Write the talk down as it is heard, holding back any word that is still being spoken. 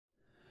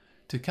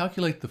To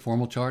calculate the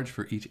formal charge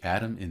for each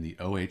atom in the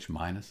OH-,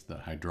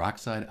 the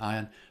hydroxide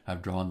ion,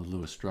 I've drawn the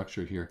Lewis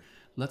structure here.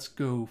 Let's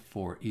go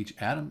for each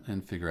atom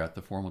and figure out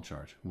the formal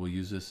charge. We'll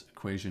use this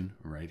equation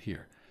right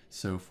here.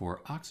 So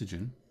for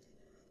oxygen,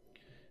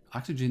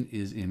 oxygen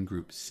is in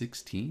group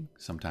 16,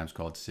 sometimes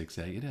called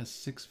 6A. It has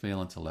 6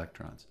 valence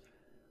electrons.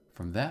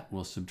 From that,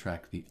 we'll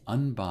subtract the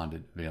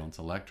unbonded valence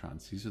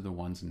electrons. These are the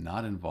ones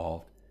not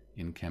involved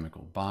in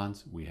chemical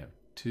bonds. We have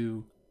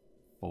 2,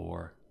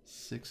 4,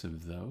 6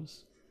 of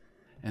those.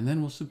 And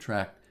then we'll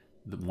subtract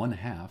the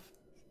 1/2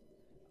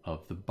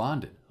 of the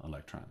bonded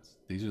electrons.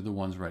 These are the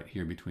ones right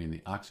here between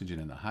the oxygen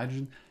and the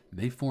hydrogen.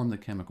 They form the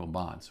chemical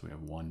bond, so we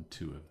have 1,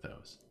 2 of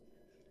those.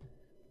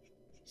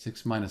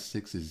 6 minus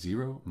 6 is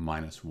 0,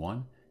 minus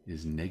 1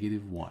 is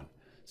 -1.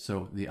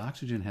 So the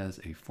oxygen has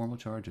a formal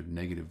charge of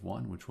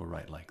 -1, which we'll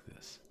write like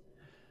this.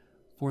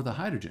 For the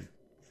hydrogen,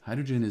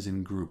 hydrogen is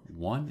in group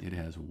 1. It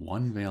has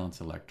 1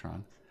 valence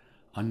electron.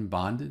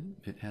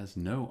 Unbonded, it has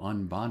no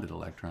unbonded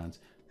electrons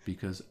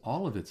because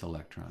all of its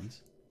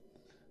electrons,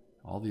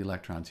 all the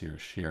electrons here are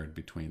shared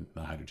between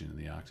the hydrogen and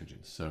the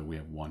oxygen. So we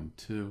have 1,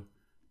 2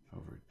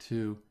 over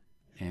 2.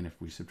 And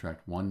if we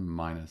subtract 1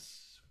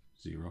 minus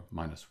 0,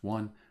 minus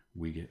 1,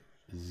 we get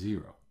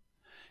 0.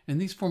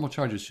 And these formal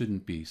charges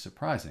shouldn't be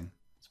surprising.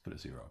 Let's put a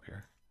 0 up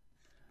here.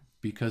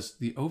 Because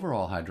the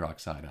overall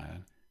hydroxide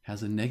ion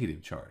has a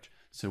negative charge.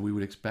 So we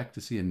would expect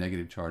to see a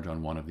negative charge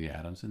on one of the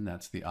atoms, and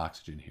that's the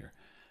oxygen here.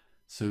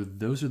 So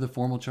those are the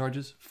formal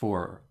charges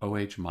for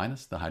OH-,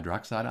 the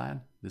hydroxide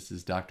ion. This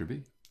is Dr.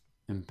 B,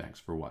 and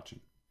thanks for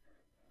watching.